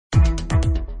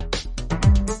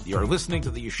You're listening to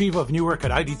the Yeshiva of Newark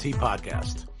at IDT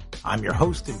podcast. I'm your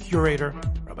host and curator,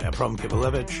 Rabbi Abram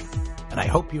Kibalevich, and I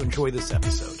hope you enjoy this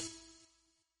episode.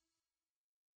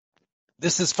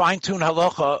 This is Fine-Tuned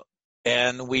Halacha,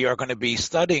 and we are going to be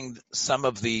studying some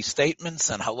of the statements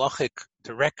and halachic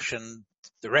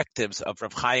directives of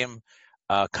Rav Chayim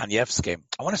Kanyevski.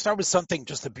 I want to start with something,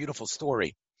 just a beautiful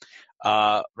story.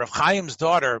 Rav Chaim's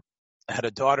daughter had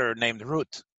a daughter named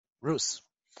Rus.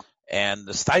 And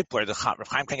the Stipler, Rav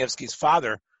Chaim Kanyevski's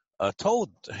father, told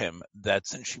him that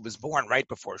since she was born right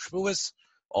before Shavuos,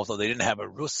 although they didn't have a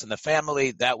Rus in the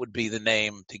family, that would be the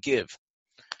name to give.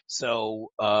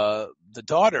 So the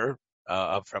daughter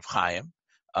of Rav Chaim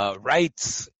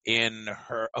writes in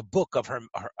a book of her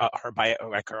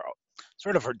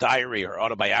sort of her diary, her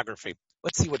autobiography.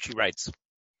 Let's see what she writes.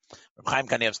 Rav Chaim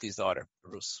Kanyevski's daughter,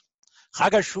 Rus.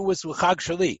 Chag HaShavuos hu Chag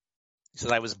Shali. He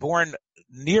says, I was born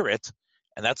near it,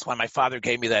 and that's why my father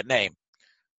gave me that name.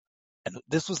 And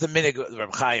this was the minhag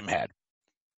Rav Chaim had.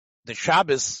 The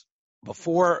Shabbos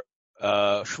before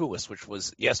Shavuos, which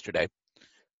was yesterday,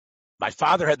 my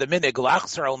father had the minhag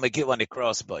Lachzor al Megillah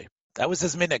Nikros Boy. That was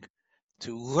his minhag,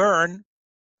 to learn.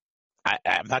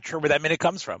 I'm not sure where that minhag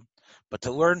comes from, but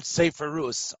to learn Sefer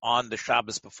Rus on the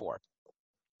Shabbos before.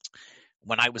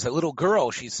 When I was a little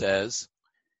girl, she says,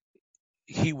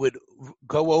 he would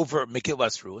go over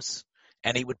Megillas Rus,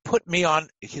 and he would put me on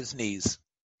his knees.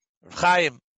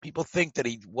 Chaim, people think that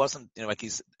he wasn't, like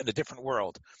he's in a different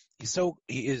world. He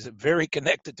is very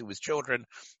connected to his children,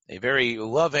 a very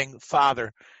loving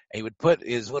father. And he would put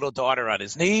his little daughter on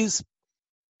his knees,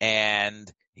 and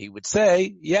he would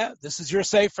say, yeah, this is your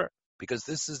Sefer,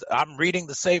 because I'm reading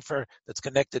the Sefer that's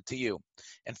connected to you.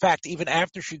 In fact, even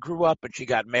after she grew up and she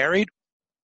got married,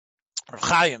 Rav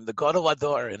Chaim, the Gadol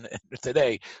Ador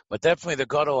today, but definitely the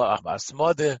Gadol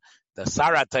Asmode, the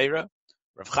Sarah Teira,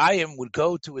 Rav Chaim would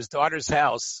go to his daughter's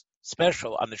house,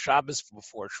 special on the Shabbos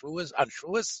before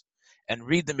Shavuos, and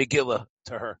read the Megillah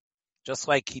to her, just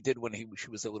like he did when she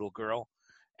was a little girl,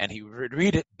 and he would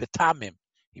read it betamim.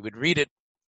 He would read it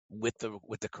with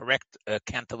the correct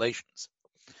cantillations.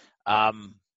 I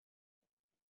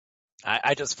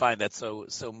just find that so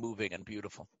moving and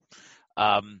beautiful.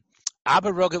 And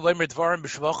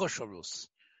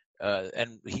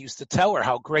he used to tell her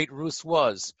how great Rus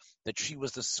was, that she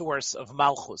was the source of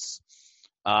Malchus.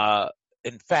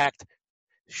 In fact,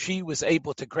 she was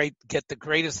able to get the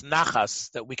greatest nachas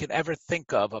that we can ever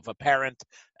think of a parent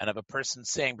and of a person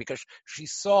saying, because she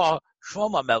saw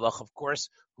Shlomo Melech, of course,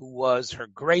 who was her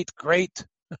great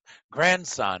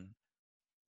grandson,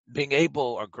 being able,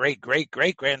 or great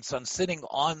grandson, sitting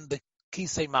on the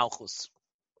Kisei Malchus.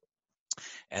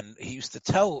 And he used to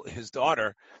tell his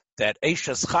daughter that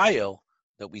Eishes Chayil,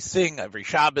 that we sing every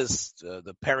Shabbos,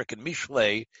 the Perek in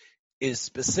Mishlei, is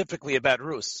specifically about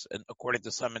Rus, and according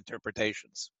to some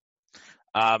interpretations.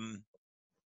 And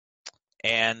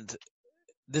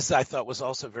this I thought was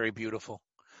also very beautiful,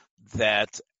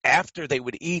 that after they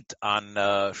would eat on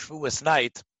Shavuos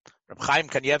night, Reb Chaim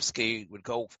Kanyevski would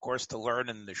go, of course, to learn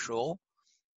in the shul,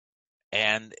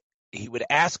 and he would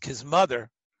ask his mother,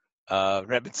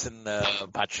 Rebbetzin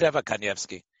Batsheva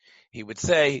Kanyevski, he would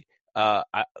say,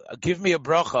 give me a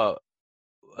bracha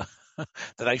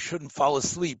that I shouldn't fall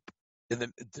asleep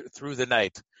through the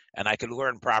night, and I could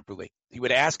learn properly. He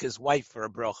would ask his wife for a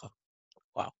bracha.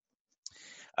 Wow.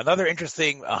 Another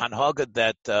interesting Hanhagos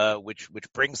that which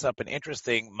brings up an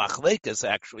interesting machlekas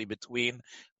actually between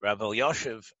Rav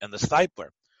Elyashiv and the Stipler,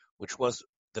 which was,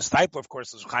 the Stipler, of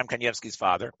course, is Chaim Kanyevski's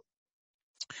father.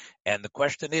 And the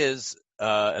question is,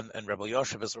 and Rav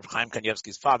Elyashiv is Rav Chaim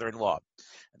Kanyevski's father-in-law.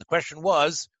 And the question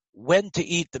was, when to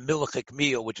eat the milchik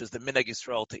meal, which is the minhag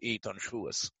Yisrael to eat on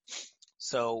Shavuos.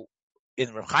 So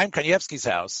in Rav Chaim Kanyevski's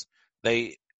house,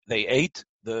 they ate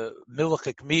the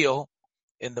milchik meal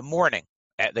in the morning.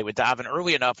 They would daven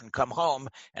early enough and come home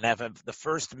and have the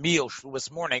first meal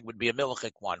Shavuos morning would be a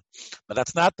milchik one. But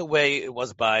that's not the way it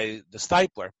was by the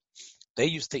Stipler. They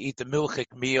used to eat the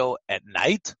milchik meal at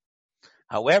night.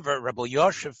 However, Rabbi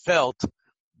Elyashiv felt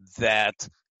that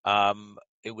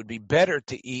it would be better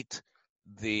to eat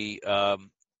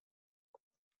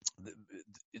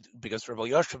because Rabbi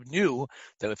Elyashiv knew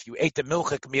that if you ate the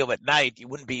milchik meal at night, you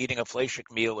wouldn't be eating a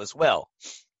fleishik meal as well.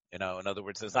 In other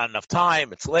words, there's not enough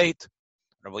time, it's late.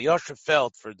 Rabbi Elyashiv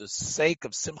felt, for the sake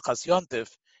of Simchas Yontif,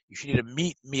 you should eat a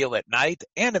meat meal at night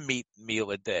and a meat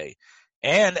meal a day.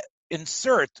 And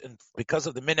because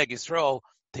of the minhag Yisrael,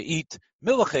 to eat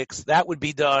milchiks, that would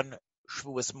be done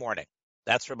Shavuos morning.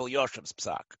 That's Rabbi Elyashiv's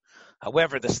psak.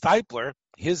 However, the Stipler,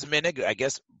 his minhag, I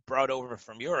guess brought over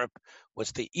from Europe,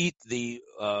 was to eat the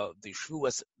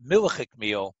Shavuos milchik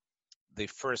meal the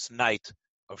first night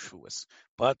of Shavuos.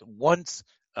 But once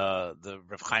the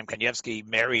Rav Chaim Kanyevski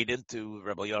married into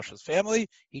Rabbi Yosha's family,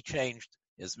 he changed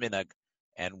his minhag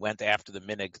and went after the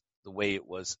minhag the way it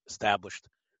was established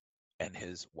in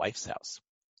his wife's house.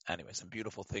 Anyway, some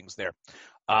beautiful things there.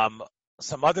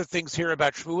 Some other things here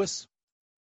about Shavuos.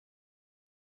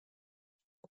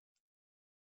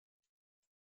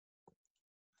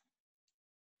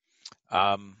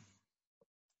 An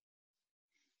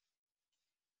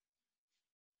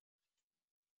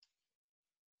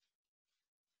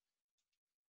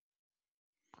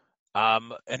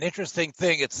interesting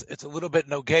thing, it's a little bit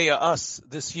nogeya us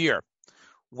this year.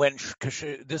 When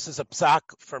this is a psak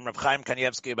from Rav Chaim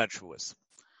Kanyevski about Shavuos.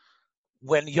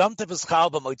 When Yom Tov is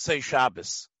Chal b'Motzei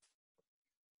Shabbos,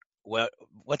 well,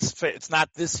 it's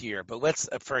not this year, but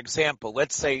for example,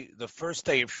 let's say the first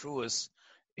day of Shavuos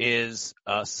is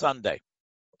Sunday.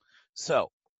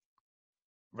 So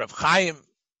Rav Chaim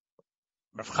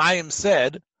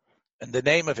said, in the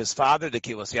name of his father, the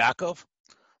Kilos Yaakov,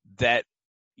 that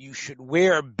you should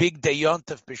wear big day Yom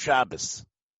Tov b'Shabbos.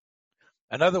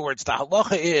 In other words, the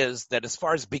halacha is that as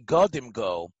far as bigodim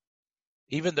go,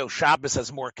 even though Shabbos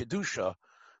has more kedusha,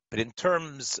 but in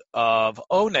terms of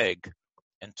oneg,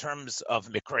 in terms of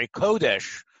mikrei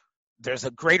kodesh, there's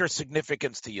a greater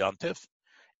significance to Yom Tov.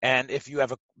 And if you're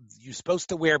supposed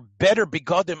to wear better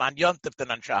bigodim on Yom Tov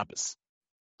than on Shabbos.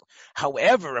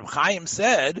 However, Reb Chaim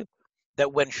said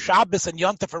that when Shabbos and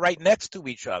Yom Tov are right next to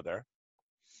each other,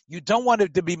 you don't want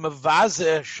it to be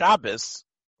mavazeh Shabbos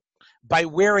by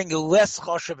wearing less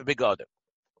choshev bigodim.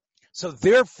 So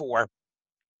therefore,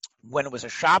 when it was a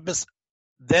Shabbos,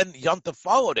 then Yom Tov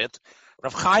followed it,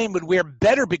 Rav Chaim would wear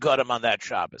better bigodim on that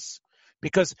Shabbos.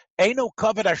 Because Eino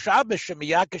Kavod HaShabbos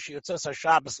Shemiyakesh Yotzos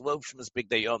HaShabbos Lov Shemas Big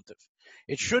Day Yom Tov.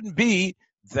 It shouldn't be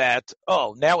that,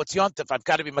 now it's Yom Tov, I've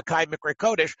got to be Makai Mikrei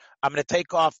Kodesh, I'm going to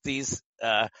take off these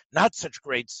not such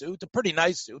great suit, a pretty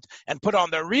nice suit, and put on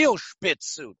the real Spitz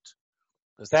suit.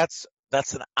 Because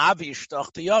that's an obvious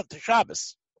shtach to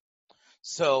Shabbos.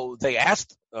 So they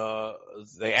asked Rav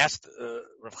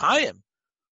Chaim,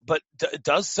 but it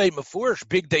does say Mefurish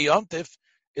Big Day Yom Tov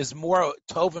is more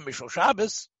Tovim Mishal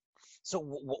Shabbos. So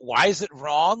why is it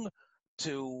wrong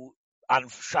to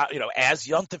as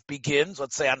Yom Tov begins,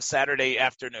 let's say on Saturday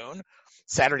afternoon,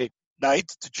 Saturday night,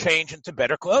 to change into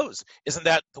better clothes? Isn't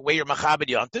that the way you're machabed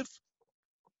Yom Tov?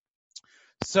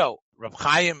 So Reb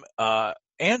Chaim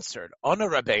answered, "Ona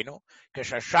Rabbeinu,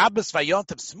 kasha Shabbos v'Yom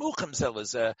Tov smuchim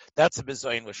zelazeh." That's a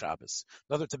bizoyin with Shabbos.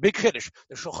 In other words, it's a big chiddush.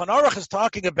 The Shulchan Aruch is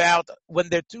talking about when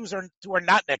their two are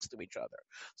not next to each other.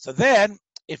 So then,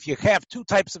 if you have two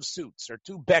types of suits, or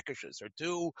two bekishes, or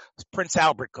two Prince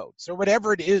Albert coats, or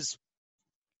whatever it is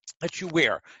that you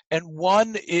wear, and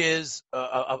one is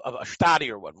a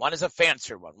shtadier one is a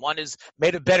fancier one is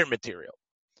made of better material.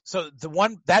 So the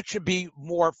one that should be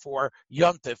more for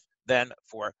Yom Tov than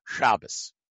for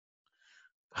Shabbos.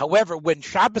 However, when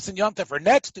Shabbos and Yom Tov are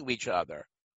next to each other,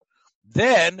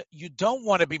 then you don't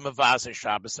want to be mavazeh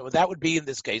Shabbos. So that would be in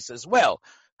this case as well.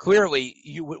 Clearly,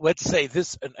 let's say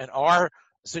this in our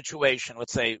situation.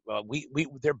 Let's say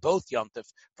they're both Yom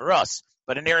Tov for us,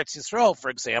 but in Eretz Yisrael, for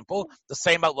example, the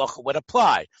same halacha would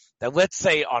apply. That let's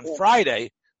say on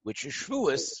Friday, which is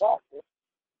Shavuos,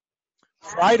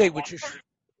 Friday, which is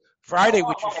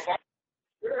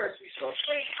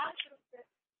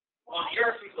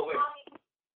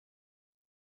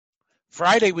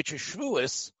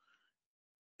Shavuos,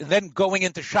 and then going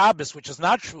into Shabbos, which is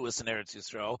not Shavuos in Eretz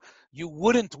Yisrael, you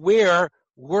wouldn't wear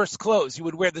worse clothes. You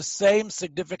would wear the same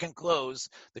significant clothes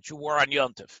that you wore on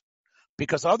Yom Tov,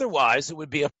 because otherwise it would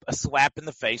be a slap in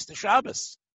the face to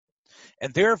Shabbos.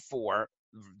 And therefore,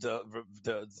 the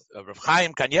Rav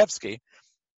Chaim Kanyevski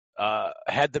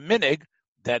had the minig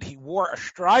that he wore a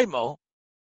shtreimel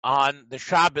on the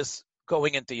Shabbos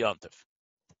going into Yom Tov.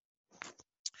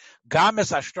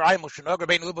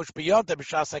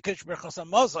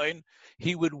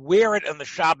 He would wear it on the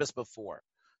Shabbos before.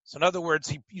 So in other words,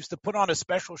 he used to put on a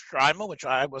special shtreimel, which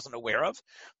I wasn't aware of,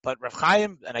 but Rav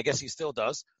Chaim, and I guess he still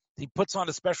does, he puts on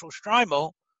a special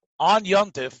shtreimel on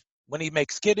Yom Tov when he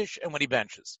makes kiddush and when he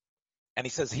benches. And he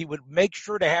says he would make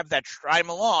sure to have that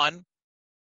shtreimel on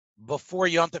before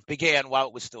Yom Tov began while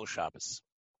it was still Shabbos.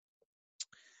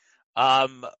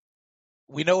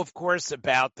 We know, of course,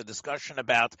 about the discussion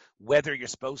about whether you're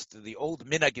supposed to, the old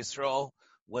Minhag Yisrael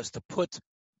was to put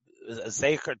a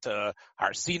zecher to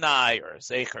Har Sinai, or a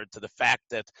zecher to the fact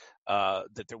that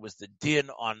that there was the din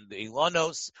on the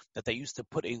Ilonos, that they used to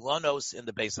put Ilonos in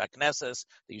the Beis HaKnesses.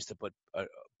 They used to put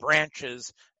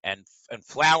branches and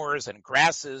flowers and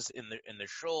grasses in the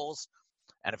shuls.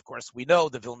 And of course, we know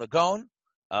the Vilna Gaon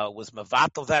was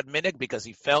mavatal that minig because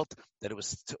he felt that it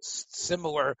was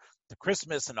similar to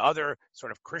Christmas and other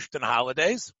sort of Christian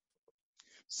holidays.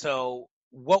 So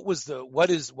what's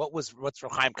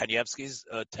Rav Chaim Kanyevski's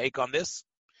take on this?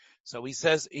 So he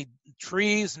says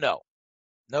trees, no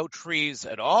trees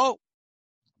at all,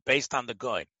 based on the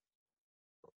goyim.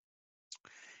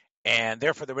 And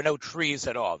therefore there were no trees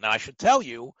at all. Now I should tell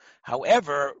you,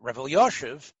 however, Rav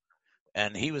Elyashiv,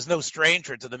 and he was no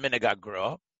stranger to the minig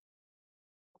hagra.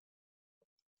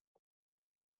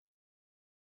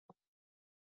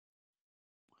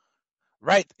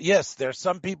 Right, yes, there are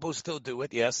some people who still do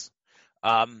it, yes.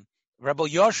 Rabbi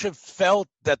Elyashiv felt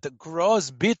that the gros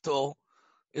bittul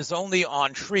is only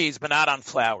on trees, but not on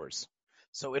flowers.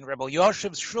 So in Rabbi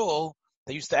Elyashiv's shul,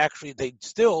 they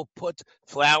still put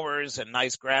flowers and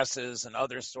nice grasses and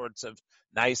other sorts of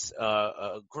nice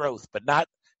growth, but not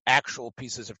actual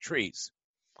pieces of trees.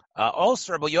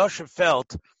 Also, Rabbi Elyashiv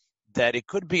felt that it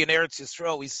could be in Eretz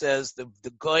Yisrael. He says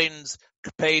the goyim's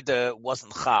kpeda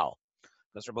wasn't chal.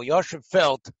 Because Rabbi Elyashiv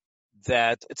felt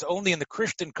that it's only in the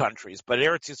Christian countries, but in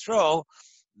Eretz Yisrael,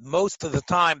 most of the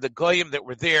time the goyim that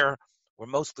were there were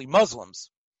mostly Muslims,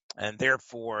 and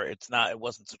therefore it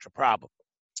wasn't such a problem.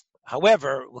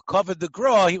 However, we covered the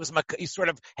gra. He sort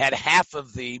of had half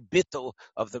of the bittul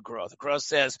of the gra. The gra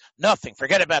says nothing.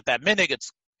 Forget about that minig.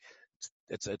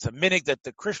 It's a minig that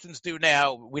the Christians do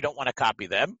now. We don't want to copy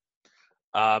them.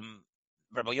 Rabbi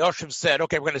Elyashiv said,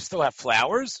 okay, we're going to still have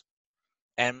flowers,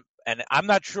 and I'm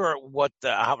not sure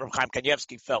how Rav Chaim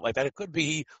Kanyevski felt like that. It could be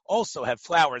he also had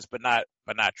flowers, but not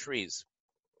trees.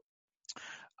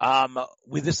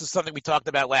 This is something we talked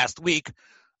about last week.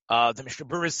 The Mishnah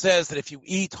Berurah says that if you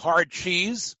eat hard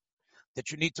cheese,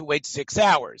 that you need to wait 6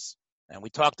 hours. And we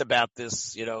talked about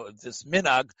this, this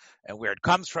minhag and where it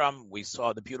comes from. We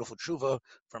saw the beautiful tshuva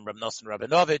from Rav Nachum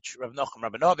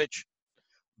Rabinovich.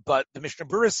 But the Mishnah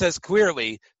Berurah says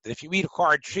clearly that if you eat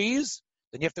hard cheese,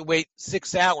 then you have to wait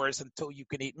 6 hours until you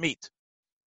can eat meat.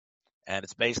 And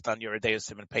it's based on your Deus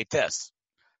Simon Peites.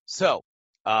 So,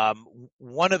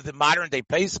 one of the modern day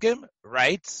Peskim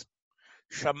writes,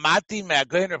 Shamati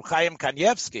Me'agoyin Reb Chaim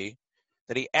Kanyevski,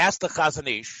 that he asked the Chazon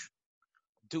Ish,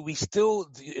 do we still,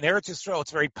 in Eretz Yisrael,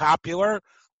 it's very popular,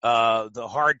 the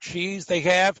hard cheese they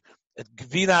have,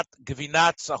 Gvinat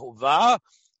Sahuva,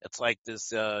 it's like this,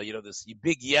 this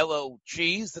big yellow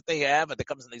cheese that they have, and it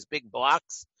comes in these big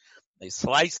blocks. They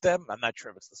slice them. I'm not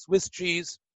sure if it's the Swiss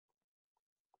cheese,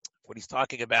 what he's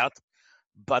talking about.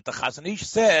 But the Chazon Ish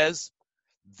says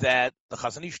that the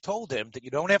Chazon Ish told him that you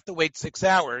don't have to wait 6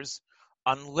 hours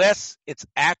unless it's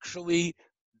actually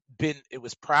it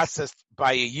was processed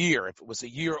by a year, if it was a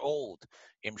year old.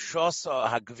 Im shosa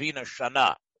hagvina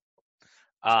shana.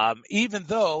 Even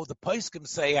though the poskim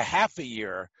say a half a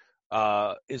year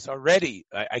is already,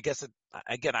 I guess,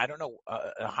 again, I don't know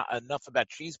enough about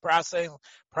cheese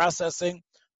processing,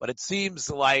 but it seems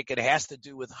like it has to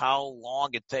do with how long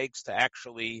it takes to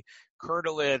actually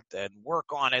curdle it and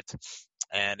work on it.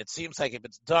 And it seems like if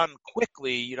it's done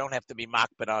quickly, you don't have to be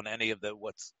makbid on any of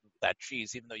that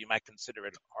cheese, even though you might consider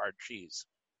it hard cheese.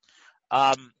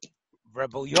 Rav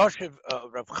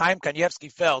Chaim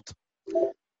Kanyevski felt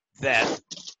that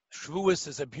Shavuos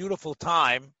is a beautiful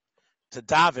time to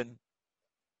daven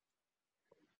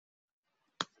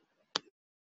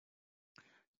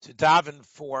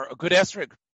for a good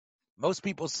esrog. Most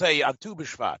people say on Tu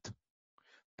B'Shvat,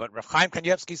 but Rav Chaim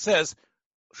Kanyevski says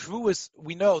Shavuos,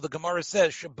 we know the Gemara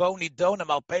says Shaboni Donam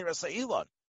al Peiras Ha'ilon.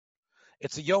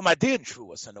 It's a Yom Adin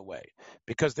Shavuos in a way,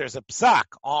 because there's a psak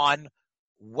on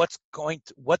what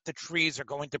the trees are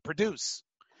going to produce,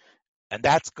 and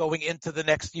that's going into the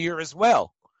next year as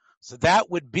well. So that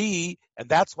would be, and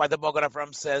that's why the Mogen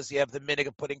Avram says you have the minhag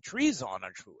of putting trees on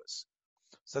Shavuos.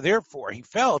 So therefore, he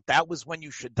felt that was when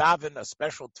you should daven a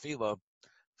special tefillah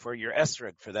for your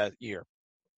esrog for that year.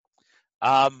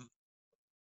 On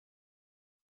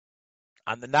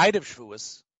the night of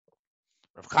Shavuos,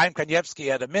 Rav Chaim Kanyevski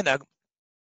had a minhag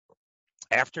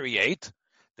after he ate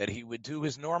that he would do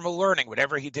his normal learning,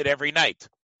 whatever he did every night.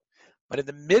 But in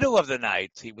the middle of the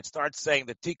night, he would start saying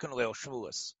the Tikkun Leil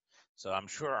Shavuos. So I'm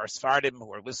sure our Sfardim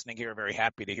who are listening here are very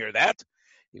happy to hear that.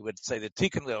 He would say the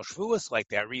Tikkun Leil Shavuos, like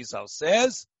the Arizal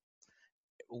says,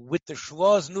 with the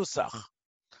Shlo's Nusach,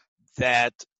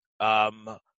 that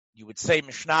you would say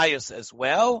Mishnayos as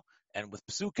well, and with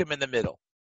Psukim in the middle.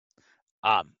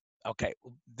 Okay,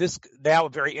 this now a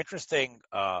very interesting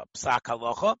Psak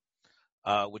Halacha,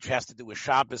 which has to do with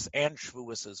Shabbos and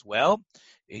Shavuos as well.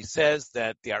 He says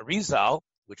that the Arizal,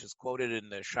 which is quoted in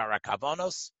the Shara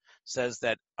Kavanos, says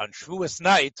that on Shavuos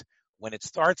night, when it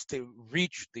starts to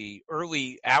reach the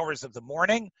early hours of the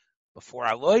morning, before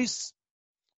Alois,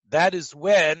 that is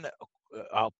when,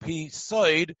 al pi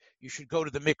soid, you should go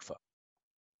to the mikveh.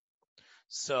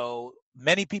 So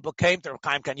many people came to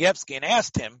Chaim Kanyevski and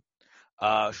asked him,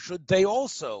 should they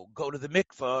also go to the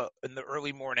mikveh in the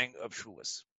early morning of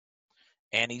Shavuos?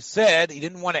 And he said he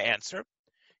didn't want to answer.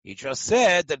 He just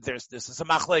said that this is a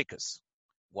machlekes.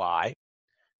 Why?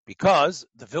 Because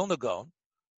the Vilna Gaon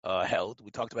held,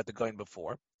 we talked about the Gaon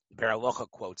before, the Ber Halacha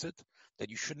quotes it, that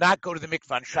you should not go to the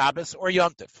mikveh on Shabbos or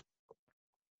Yom Tov.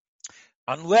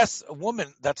 Unless a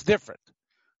woman, that's different.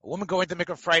 A woman going to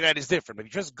mikveh Friday night is different. But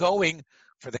if you're just going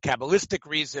for the Kabbalistic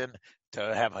reason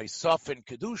to have Haisaf and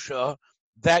Kedusha,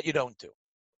 that you don't do.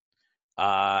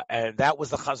 And that was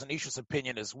the Chazon Ish's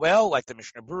opinion as well, like the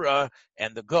Mishnah Berurah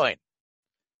and the Gaon.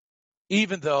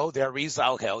 Even though the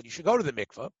Arizal held, you should go to the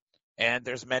mikveh, and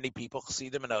there's many people,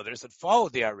 Chassidim and others, that follow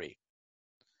the Ari.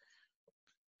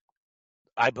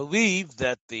 I believe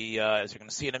that as you're going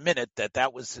to see in a minute,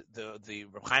 that was the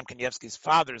Reb Chaim Kanyevski's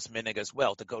father's minhag as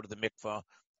well, to go to the mikveh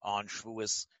on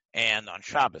Shavuos and on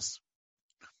Shabbos.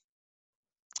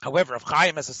 However, Reb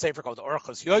Chaim has a sefer called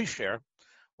Orchos Yosher,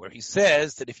 where he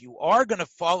says that if you are going to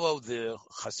follow the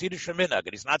Hasidic minhag,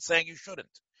 and he's not saying you shouldn't,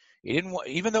 he didn't want,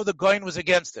 even though the Gaon was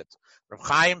against it, Reb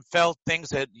Chaim felt things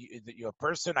that your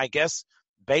person, I guess,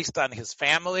 based on his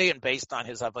family and based on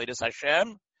his Avodas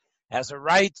Hashem, has a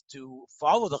right to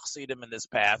follow the Chassidim in this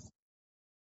path.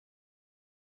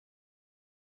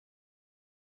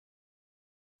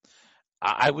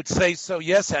 I would say so,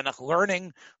 yes, and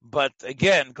learning, but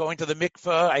again, going to the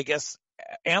mikveh, I guess,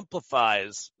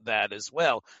 amplifies that as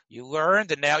well. You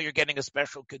learned, and now you're getting a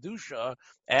special kedusha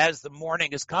as the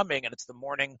morning is coming, and it's the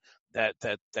morning that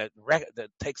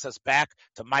takes us back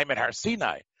to Maimed Har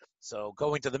Sinai. So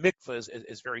going to the mikveh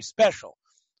is very special.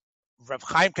 Rav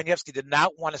Chaim Kanyevski did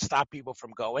not want to stop people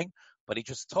from going, but he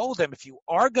just told them, if you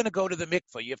are going to go to the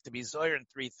mikveh, you have to be zoyer in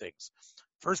three things.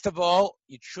 First of all,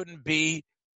 it shouldn't be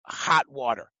hot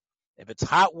water. If it's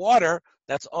hot water,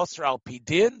 that's osir al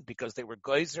pidin, because they were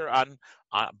geyser on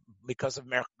because of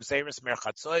Gzeiras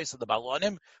Merchatzois, so the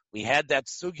balonim. We had that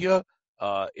sugya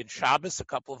in Shabbos a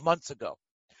couple of months ago.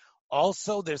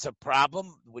 Also, there's a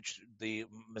problem which the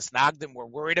Misnagdim were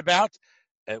worried about,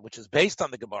 which is based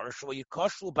on the Gemara,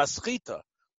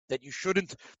 that you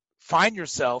shouldn't find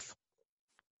yourself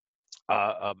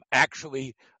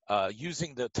actually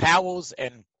using the towels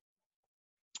and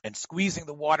squeezing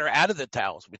the water out of the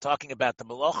towels. We're talking about the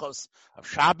melachos of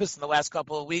Shabbos in the last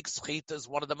couple of weeks. Schita is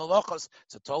one of the melachos.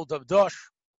 It's a tolda of dosh.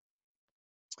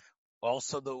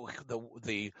 Also,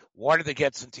 the water that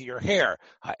gets into your hair.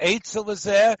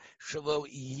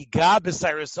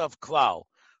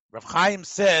 Rav Chaim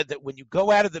said that when you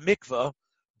go out of the mikveh,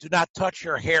 do not touch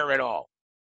your hair at all.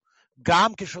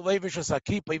 Gam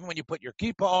kishulevish, even when you put your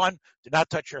kippah on, do not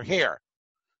touch your hair.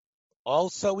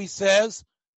 Also, he says,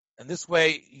 and this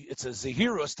way it's a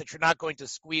zehirus that you're not going to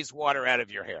squeeze water out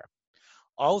of your hair.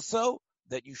 Also,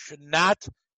 that you should not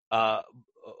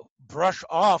brush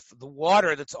off the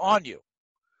water that's on you.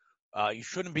 You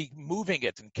shouldn't be moving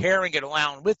it and carrying it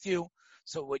around with you.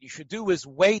 So what you should do is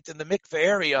wait in the mikveh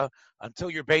area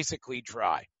until you're basically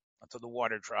dry, until the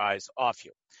water dries off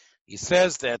you. He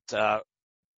says that, Rav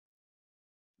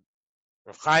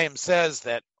Chaim says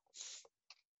that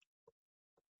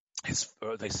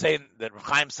they say that Rav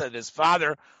Chaim said his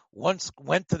father once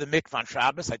went to the mikveh on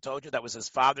Shabbos. I told you that was his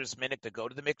father's minhag to go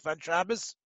to the mikveh on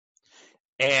Shabbos.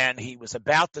 And he was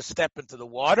about to step into the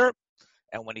water.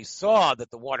 And when he saw that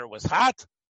the water was hot,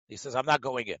 he says, I'm not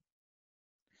going in.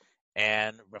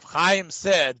 And Rav Chaim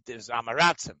said, there's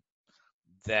Amaratzim,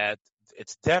 that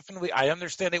it's definitely, I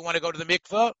understand they want to go to the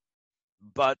mikveh,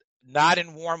 but not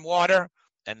in warm water,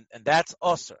 and that's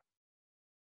usher.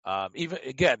 Even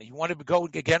again, you want to go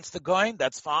against the Gaon,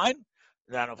 that's fine.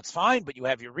 I don't know if it's fine, but you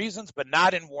have your reasons, but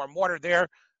not in warm water there.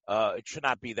 It should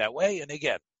not be that way. And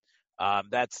again,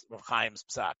 that's Rav Chaim's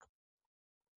psak.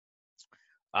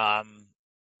 I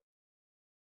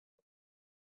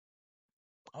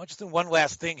want to do one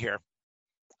last thing here.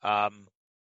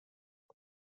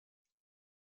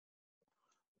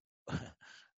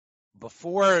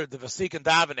 Before the Vasik and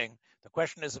davening, the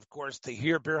question is, of course, to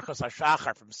hear Birchas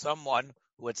HaShachar from someone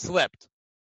who had slept.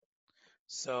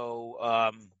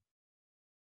 So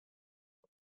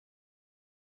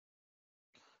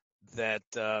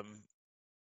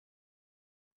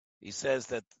he says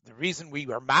that the reason we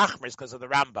are machmer is because of the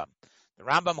Rambam. The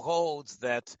Rambam holds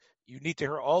that you need to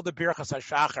hear all the Birchas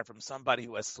HaShachar from somebody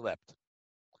who has slept.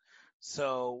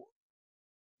 So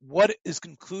what is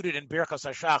concluded in Birchas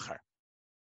HaShachar?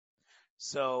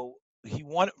 So he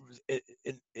wanted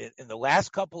in the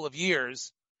last couple of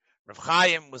years, Rav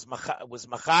Chaim was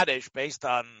machadesh based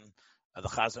on the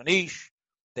Chazon Ish,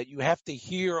 that you have to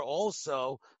hear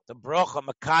also the bracha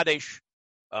Makadesh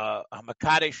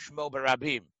Shmo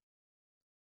Barabim.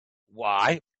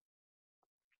 Why?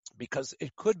 Because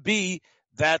it could be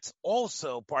that's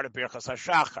also part of Birchas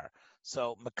HaShachar.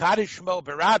 So Makadesh Shmo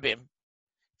Barabim,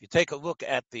 if you take a look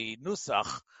at the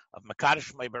Nusach of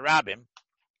Makadesh Shmo Barabim,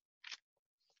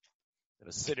 I have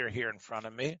a sitter here in front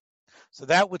of me. So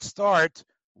that would start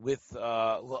with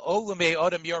La'olame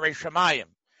Odom Yorei Shamayim,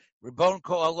 Ribon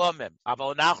Ko Alomim,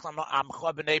 Aval Nachlam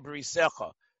Amcha B'nei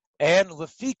B'risecha, and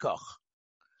Lefikach.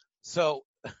 So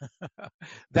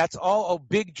that's all a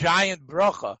big giant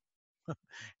bracha.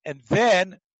 And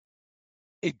then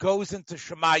it goes into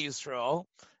Shema Yisrael,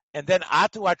 and then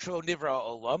Atu Atro Nivra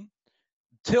Olam,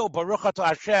 till Baruch Ato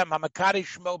Hashem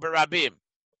HaMakadesh Shmo Barabim.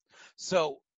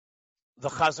 So the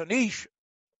Chazon Ish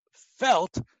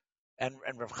felt, and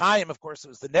Rav Chaim, of course, it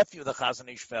was the nephew of the Chazon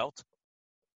Ish felt.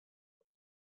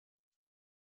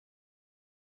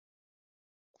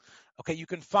 Okay, you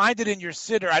can find it in your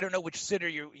siddur. I don't know which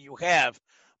siddur you have,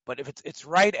 but if it's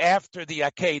right after the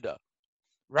Akedah,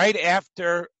 right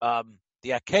after the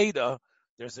Akedah,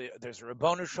 there's a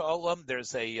Rabbonu Shalom,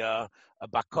 there's a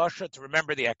Bakasha to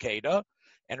remember the Akedah,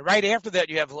 and right after that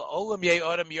you have La'olam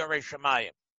Ye'odam Yorei Shamayim.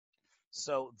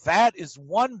 So that is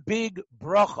one big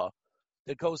bracha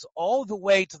that goes all the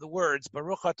way to the words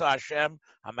Baruch Ato Hashem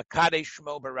HaMakadesh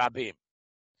Shmo Barabim.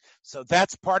 So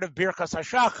that's part of Birchas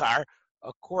HaShachar,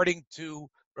 according to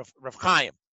Rav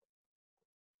Chaim.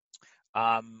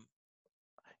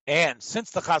 And since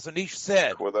the Chazon Ish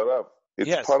said,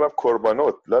 it's part of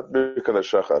Korbanot, not Birchas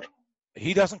HaShachar.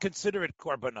 He doesn't consider it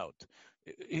Korbanot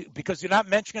because you're not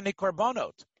mentioning any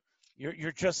Korbanot.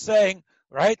 You're just saying,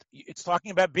 right? It's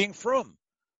talking about being frum.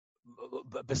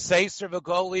 B'seiser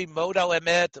v'goli, mod al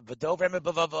emet, v'dov emet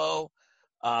b'vavo,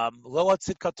 lo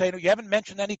atzit katenu. You haven't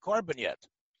mentioned any korban yet.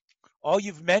 All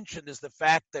you've mentioned is the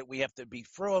fact that we have to be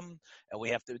frum, and we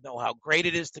have to know how great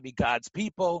it is to be God's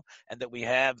people, and that we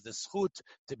have the zchut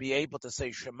to be able to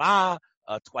say Shema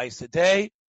twice a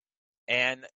day,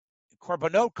 and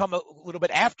korbanot come a little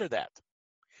bit after that.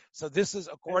 So this is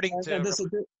according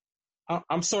to...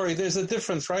 I'm sorry, there's a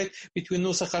difference, right, between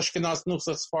Nusach Ashkenaz and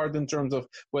Nusach Sfard in terms of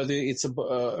whether it's a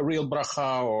real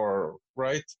bracha or,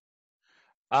 right?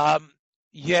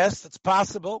 Yes, it's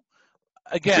possible.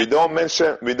 Again, we don't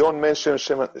mention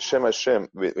Shem Hashem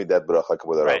with that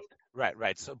bracha.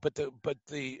 Right. So,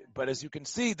 but as you can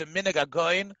see, the minig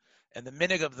Agoin and the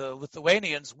minig of the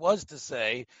Lithuanians was to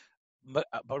say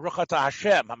Baruch Ata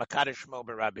Hashem HaMakadesh Shmo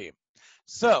Barabim.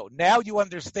 So now you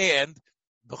understand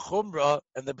the Chumrah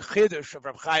and the B'chidush of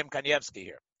Rav Chaim Kanyevski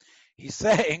here. He's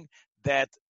saying that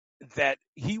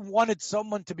he wanted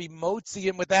someone to be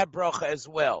motziim with that bracha as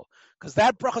well, because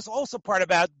that bracha is also part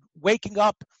about waking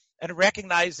up and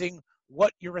recognizing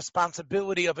what your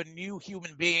responsibility of a new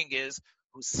human being is,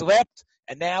 who slept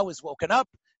and now is woken up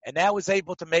and now is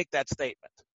able to make that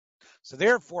statement. So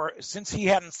therefore, since he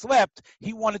hadn't slept,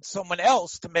 he wanted someone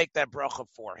else to make that bracha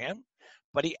for him,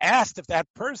 but he asked if that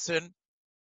person...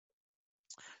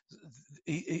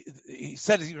 He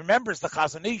said, he remembers the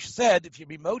Chazon Ish said, if you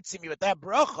be motzim with that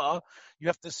bracha, you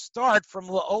have to start from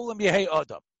La'olam Yehei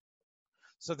Adam.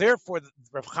 So therefore,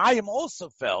 Rav Chaim also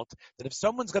felt that if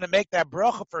someone's going to make that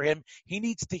bracha for him, he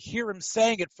needs to hear him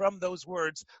saying it from those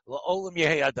words, La'olam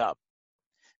Yehei Adam.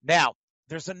 Now,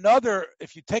 there's another,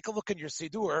 if you take a look in your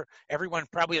Siddur, everyone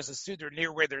probably has a Siddur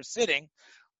near where they're sitting,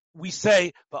 we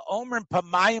say, Va'omrim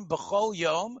pamayim b'chol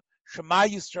yom, Shema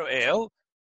Yisrael,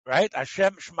 right?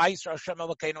 Hashem, Shema Yisrael, Hashem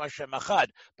Elokeinu, Hashem Echad.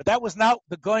 But that was not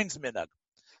the Goin's minhag.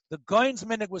 The Goin's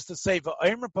minhag was to say,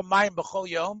 Va'omer b'mayim b'chol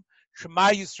yom, Shema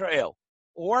Yisrael.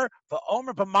 Or,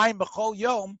 Va'omer b'mayim b'chol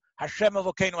yom, Hashem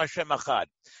Elokeinu, Hashem Echad.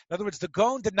 In other words, the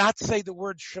Goin did not say the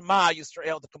word Shema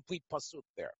Yisrael, the complete pasuk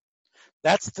there.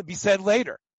 That's to be said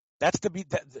later.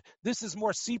 This is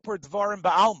more Sipur Dvarim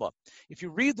Ba'alma. If you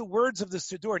read the words of the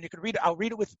Siddur, and you can read it, I'll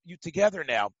read it with you together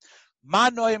now.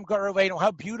 Manoim Garavenu, how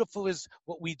beautiful is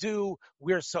what we do.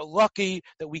 We're so lucky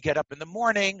that we get up in the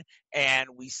morning and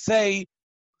we say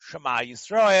Shema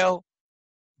Yisrael.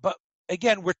 But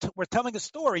again, we're telling a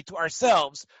story to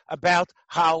ourselves about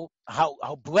how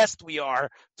blessed we are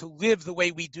to live the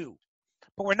way we do.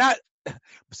 But we're not.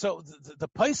 So the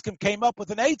Poskim came up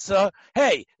with an eitzah.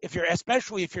 Hey,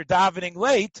 especially if you're davening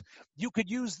late, you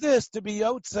could use this to be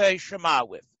Yotzei Shema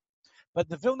with. But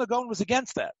the Vilna Gaon was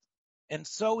against that. And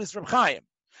so is Reb Chaim.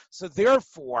 So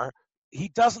therefore, he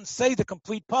doesn't say the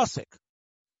complete pasuk.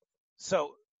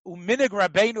 So uminig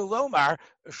Rabbeinu lomar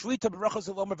shlita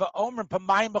berachos lomar va'omer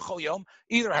pamayim b'chol yom,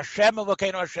 either Hashem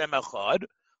Elokeinu Hashem Echad,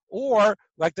 or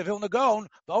like the Vilna Gaon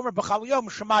va'omer b'chol yom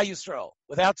Shema Yisrael,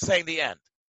 without saying the end.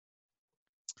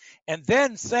 and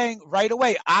then saying right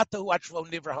away, Atahu Achlo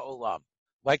Nivra Ha'olam,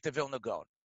 like the Vilna Gaon.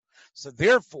 So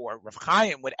therefore, Rav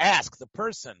Chaim would ask the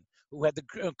person who had the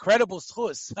incredible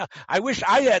schus, I wish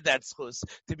I had that schus,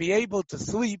 to be able to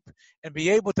sleep and be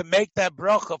able to make that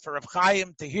bracha for Rav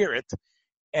Chaim to hear it.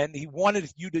 And he wanted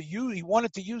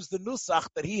to use the nusach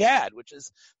that he had, which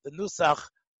is the nusach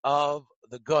of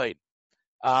the Goy.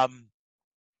 And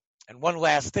one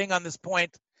last thing on this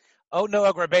point,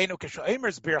 whenever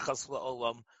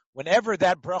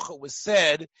that bracha was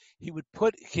said, he would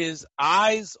put his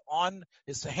hands on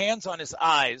his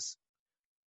eyes.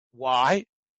 Why?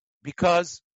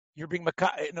 Because you're being,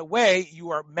 in a way,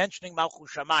 you are mentioning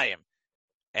Malchus Shamayim.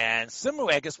 And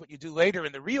similarly, I guess what you do later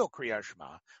in the real Kriyat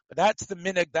Shema, but that's the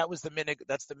minig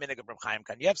of Reb Chaim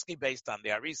Kanyevski based on the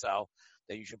Arizal,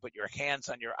 that you should put your hands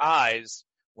on your eyes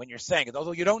when you're saying it,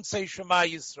 although you don't say Shema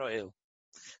Yisrael.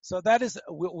 So that is,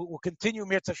 we'll continue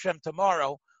Mirz Hashem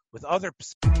tomorrow with other.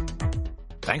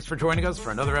 Thanks for joining us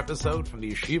for another episode from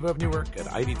the Yeshiva of Newark at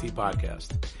IDT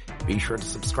Podcast. Be sure to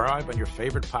subscribe on your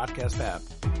favorite podcast app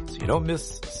so you don't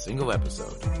miss a single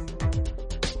episode.